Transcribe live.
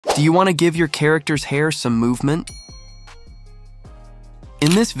Do you want to give your character's hair some movement?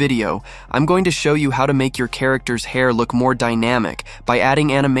 In this video, I'm going to show you how to make your character's hair look more dynamic by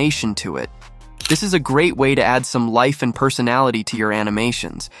adding animation to it. This is a great way to add some life and personality to your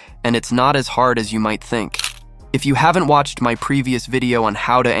animations, and it's not as hard as you might think. If you haven't watched my previous video on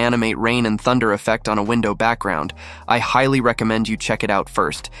how to animate rain and thunder effect on a window background, I highly recommend you check it out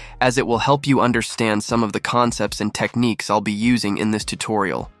first, as it will help you understand some of the concepts and techniques I'll be using in this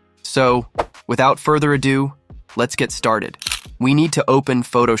tutorial. So, without further ado, let's get started. We need to open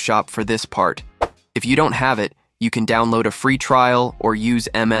Photoshop for this part. If you don't have it, you can download a free trial or use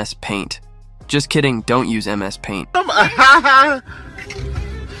MS Paint. Just kidding, don't use MS Paint.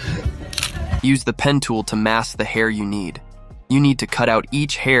 Use the pen tool to mask the hair you need. You need to cut out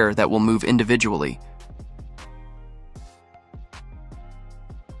each hair that will move individually.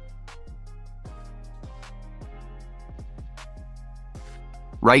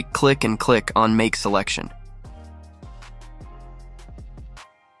 Right-click and click on Make Selection.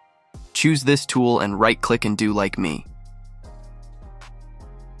 Choose this tool and right-click and do like me.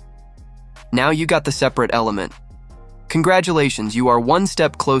 Now you got the separate element. Congratulations, you are one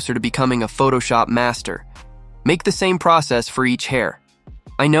step closer to becoming a Photoshop master. Make the same process for each hair.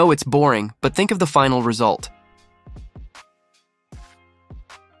 I know it's boring, but think of the final result.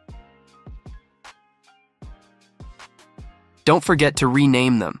 Don't forget to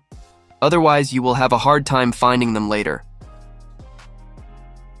rename them. Otherwise, you will have a hard time finding them later.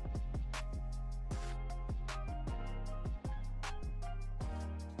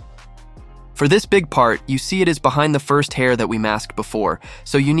 For this big part, you see it is behind the first hair that we masked before,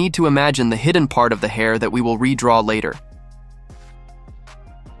 so you need to imagine the hidden part of the hair that we will redraw later.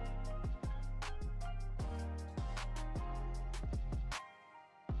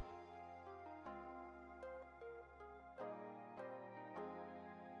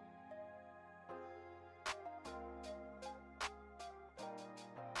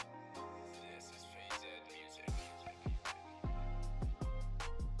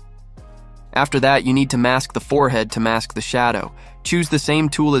 After that, you need to mask the forehead to mask the shadow. Choose the same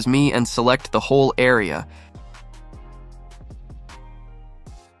tool as me and select the whole area.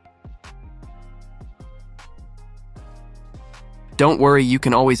 Don't worry, you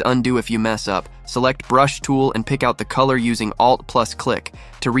can always undo if you mess up. Select Brush tool and pick out the color using Alt plus click.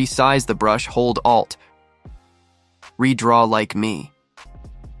 To resize the brush, hold Alt. Redraw like me.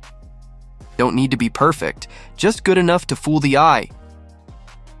 Don't need to be perfect, just good enough to fool the eye.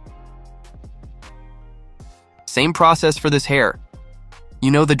 Same process for this hair.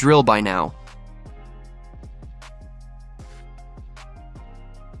 You know the drill by now.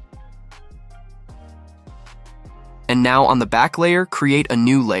 And now on the back layer, create a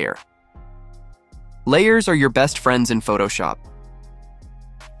new layer. Layers are your best friends in Photoshop.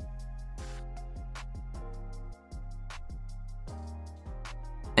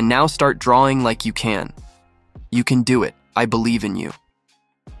 And now start drawing like you can. You can do it. I believe in you.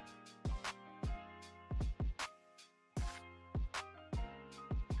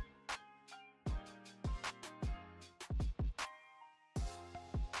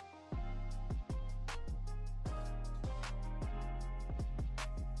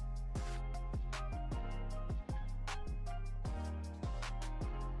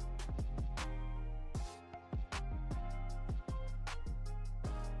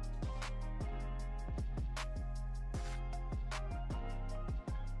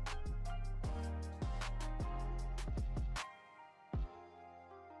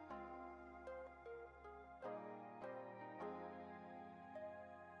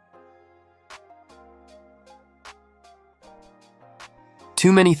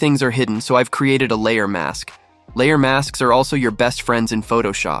 Too many things are hidden, so I've created a layer mask. Layer masks are also your best friends in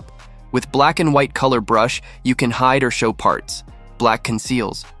Photoshop. With black and white color brush, you can hide or show parts. Black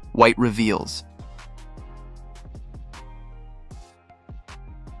conceals, white reveals.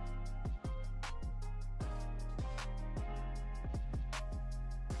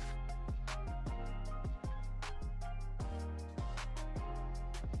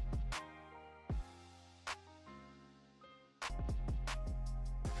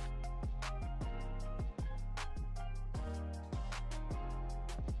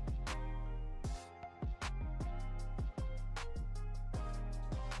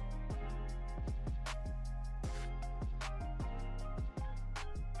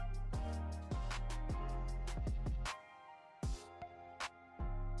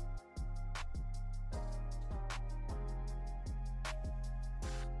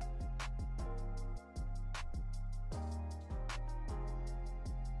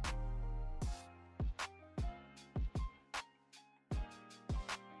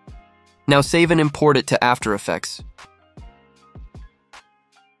 Now save and import it to After Effects.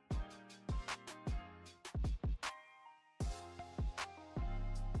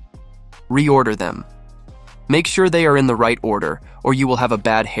 Reorder them. Make sure they are in the right order, or you will have a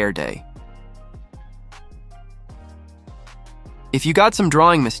bad hair day. If you got some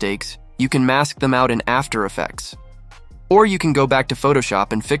drawing mistakes, you can mask them out in After Effects. Or you can go back to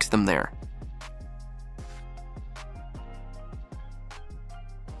Photoshop and fix them there.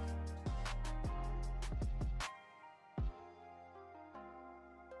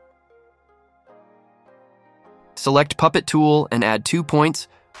 Select Puppet Tool and add 2 points,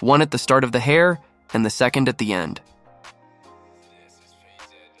 one at the start of the hair and the second at the end.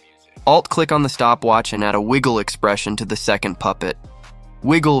 Alt-click on the stopwatch and add a wiggle expression to the second puppet.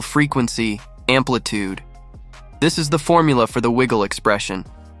 Wiggle frequency, amplitude. This is the formula for the wiggle expression.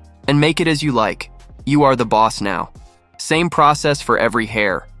 And make it as you like. You are the boss now. Same process for every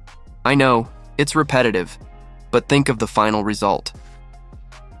hair. I know, it's repetitive, but think of the final result.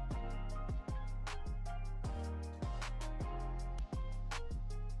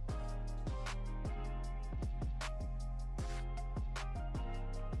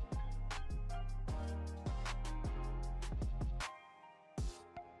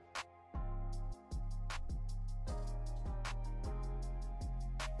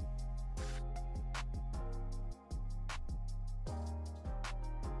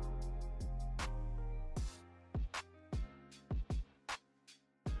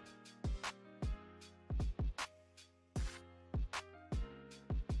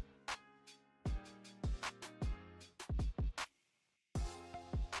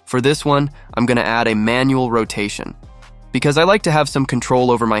 For this one, I'm going to add a manual rotation, because I like to have some control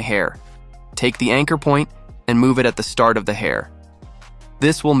over my hair. Take the anchor point and move it at the start of the hair.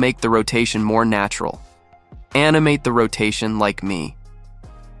 This will make the rotation more natural. Animate the rotation like me.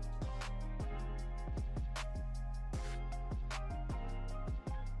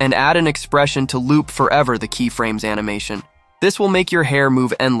 And add an expression to loop forever the keyframes animation. This will make your hair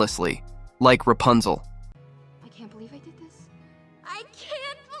move endlessly, like Rapunzel. I can't believe I did this. I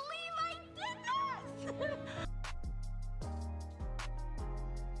can't believe I did this!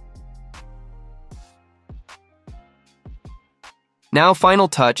 Now, final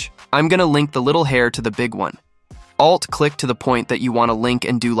touch, I'm going to link the little hair to the big one. Alt-click to the point that you want to link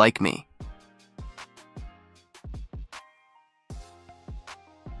and do like me.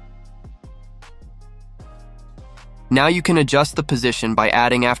 Now you can adjust the position by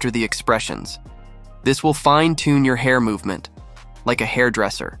adding after the expressions. This will fine-tune your hair movement, like a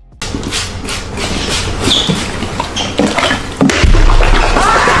hairdresser.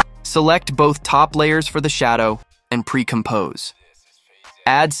 Select both top layers for the shadow and pre-compose.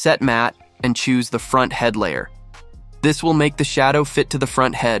 Add Set Matte and choose the front head layer. This will make the shadow fit to the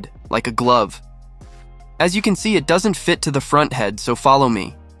front head, like a glove. As you can see, it doesn't fit to the front head, so follow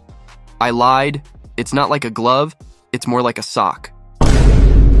me. I lied. It's not like a glove, it's more like a sock.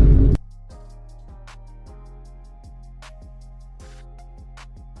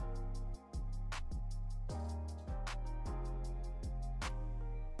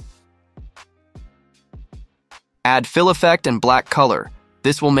 Add fill effect and black color.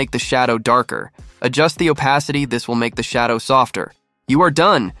 This will make the shadow darker. Adjust the opacity. This will make the shadow softer. You are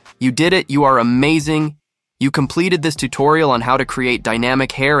done. You did it. You are amazing. You completed this tutorial on how to create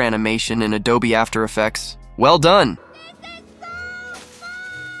dynamic hair animation in Adobe After Effects. Well done.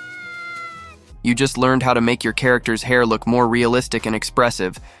 You just learned how to make your character's hair look more realistic and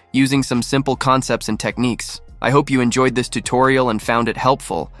expressive using some simple concepts and techniques. I hope you enjoyed this tutorial and found it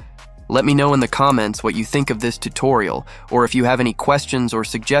helpful. Let me know in the comments what you think of this tutorial, or if you have any questions or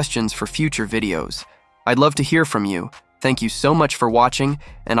suggestions for future videos. I'd love to hear from you. Thank you so much for watching,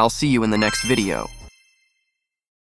 and I'll see you in the next video.